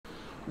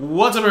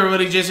What's up,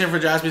 everybody? Jason here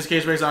for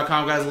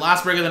JaspysCaseBreaks.com, guys.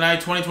 Last break of the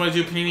night,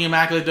 2022 Panini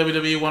Immaculate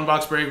WWE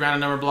one-box break, random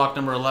number block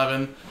number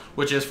 11,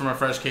 which is from a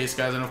fresh case,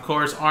 guys. And, of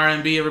course,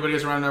 RNB, everybody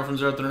gets a random number from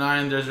 0 through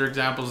 9. There's your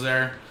examples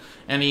there.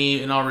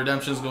 Any and all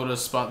redemptions go to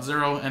spot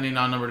 0. Any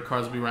non-numbered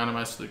cards will be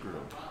randomized to the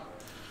group.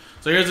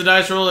 So here's the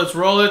dice roll. Let's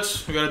roll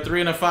it. We got a 3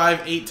 and a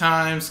 5, 8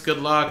 times. Good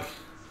luck.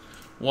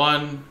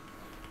 1,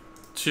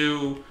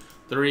 2,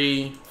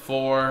 3,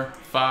 4,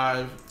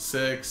 5,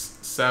 6,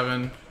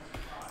 7,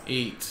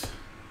 8.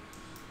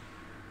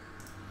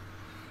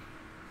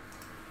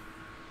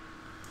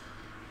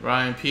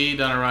 Ryan P,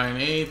 down to Ryan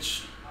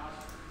H.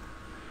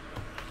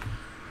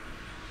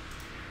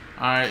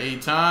 Alright,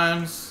 8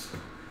 times.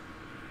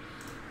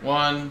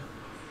 1,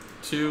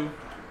 2,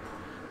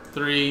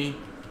 3,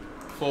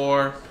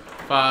 4,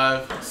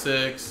 5,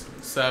 6,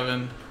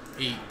 7,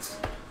 8.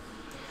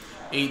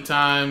 8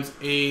 times,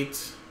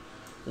 8.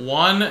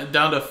 1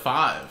 down to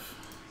 5.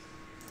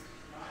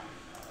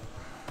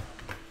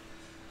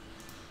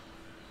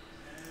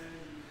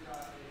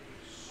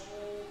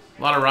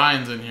 A lot of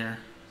Ryans in here.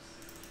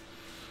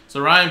 So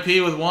Ryan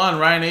P with 1,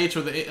 Ryan H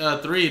with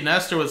 3,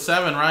 Nestor with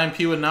 7, Ryan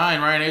P with 9,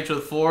 Ryan H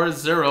with 4,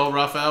 0,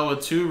 Rafael with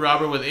 2,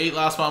 Robert with 8,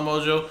 Last Spot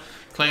Mojo,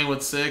 Clayton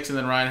with 6, and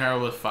then Ryan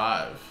Harold with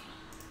 5.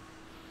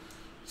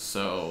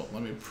 So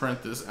let me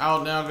print this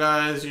out now,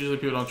 guys. Usually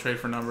people don't trade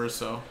for numbers,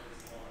 so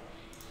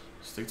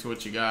stick to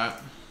what you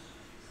got.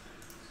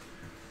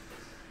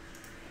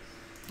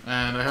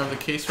 And I have the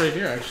case right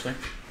here, actually.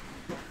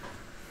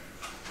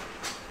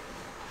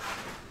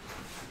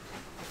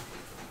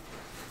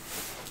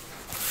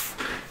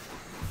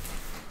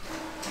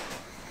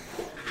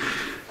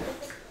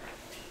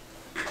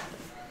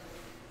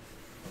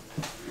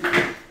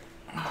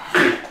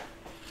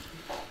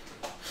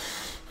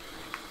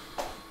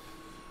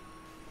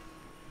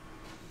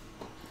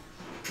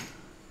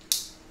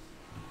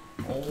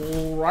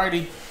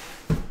 Alrighty.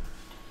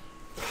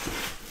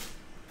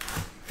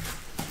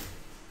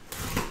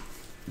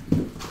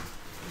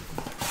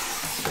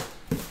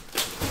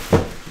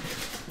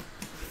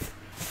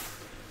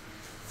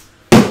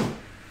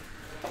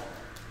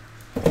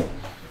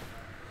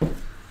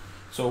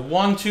 So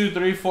 1, 2,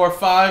 3, 4,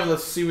 5.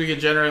 Let's see if we can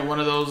generate one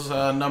of those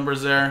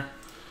numbers there.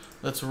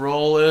 Let's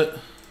roll it.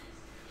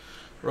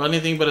 Roll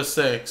anything but a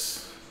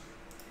 6.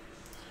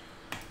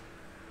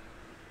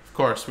 Of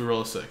course, we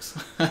roll a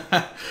 6.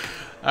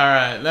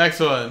 Alright, next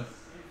one.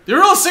 Did you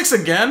roll a 6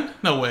 again?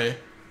 No way.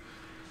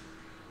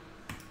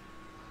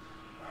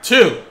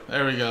 2.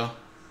 There we go.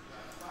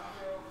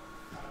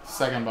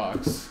 Second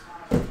box.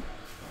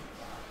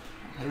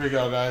 Here we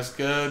go, guys.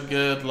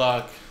 Good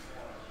luck.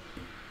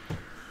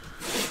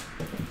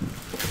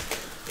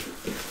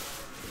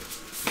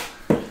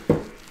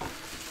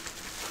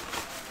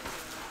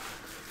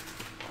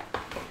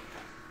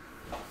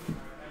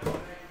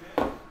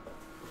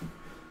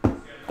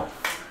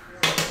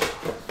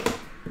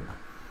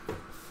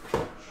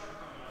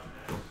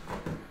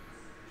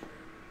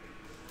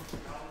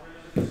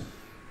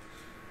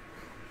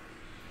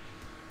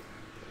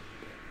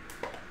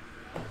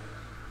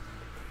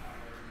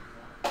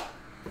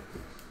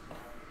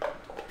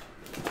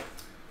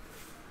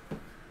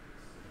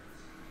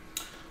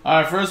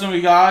 Alright, first one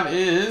we got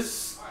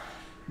is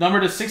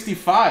number to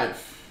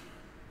 65.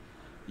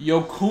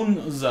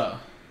 Yokozuna,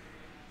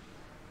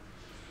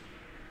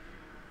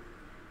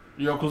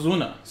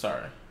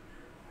 sorry.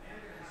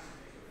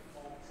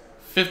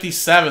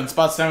 57,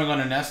 spot 7 going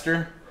to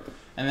Nestor.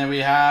 And then we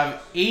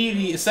have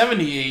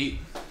 78,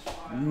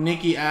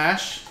 Nikki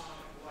Ash.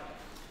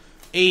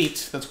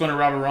 8, that's going to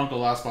Robert Runkle,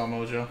 Last Spot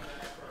Mojo.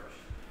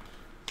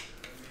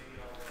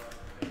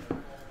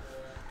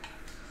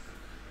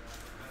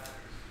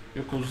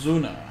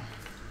 Yokozuna.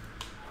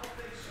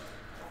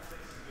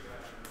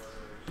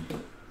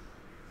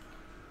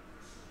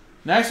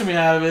 Next one we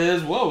have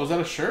is, whoa, was that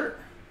a shirt?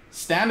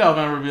 Standout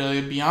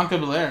memorabilia, Bianca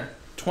Belair.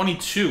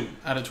 22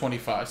 out of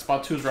 25.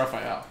 Spot 2 is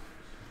Rafael.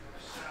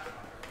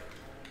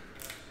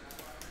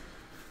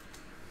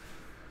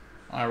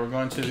 Alright, we're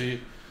going to the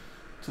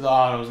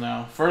autos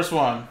now. First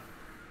one.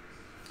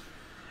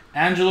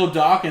 Angelo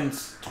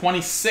Dawkins,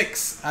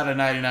 26 out of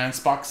 99.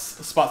 Spot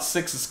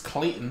 6 is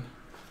Clayton.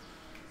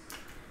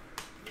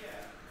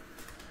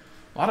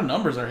 A lot of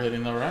numbers are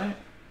hitting though, right?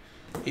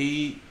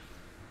 8,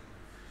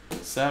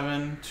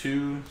 7,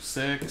 2,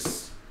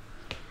 6.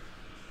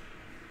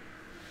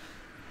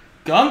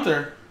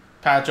 Gunther,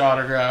 patch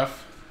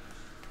autograph.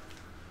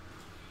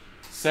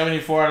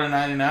 74 out of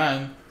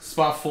 99.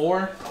 Spot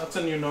 4, that's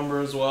a new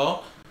number as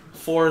well.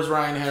 4 is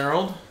Ryan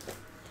Harold.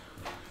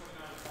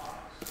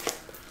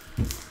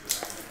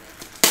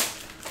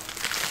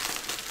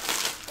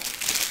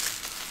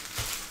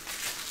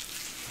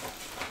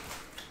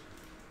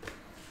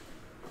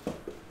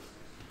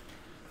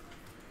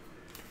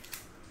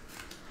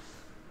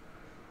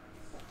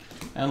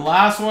 And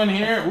last one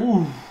here,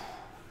 ooh.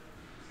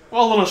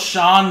 Well, a little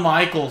Shawn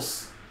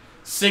Michaels.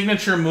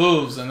 Signature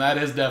moves, and that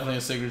is definitely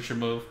a signature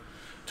move.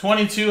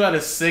 22 out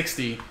of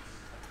 60.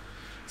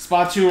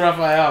 Spot 2,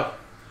 Rafael.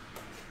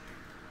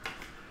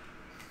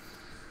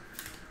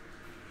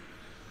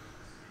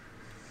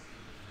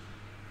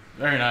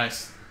 Very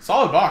nice.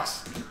 Solid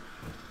box.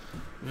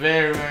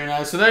 Very, very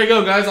nice. So there you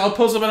go, guys. I'll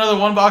post up another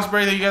one box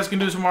break that you guys can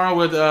do tomorrow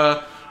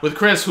with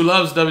Chris, who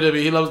loves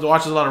WWE. He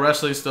watches a lot of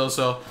wrestling still,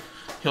 so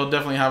he'll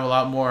definitely have a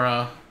lot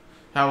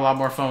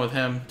more fun with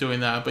him doing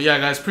that. But yeah,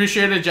 guys,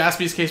 appreciate it.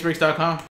 JaspysCaseBreaks.com.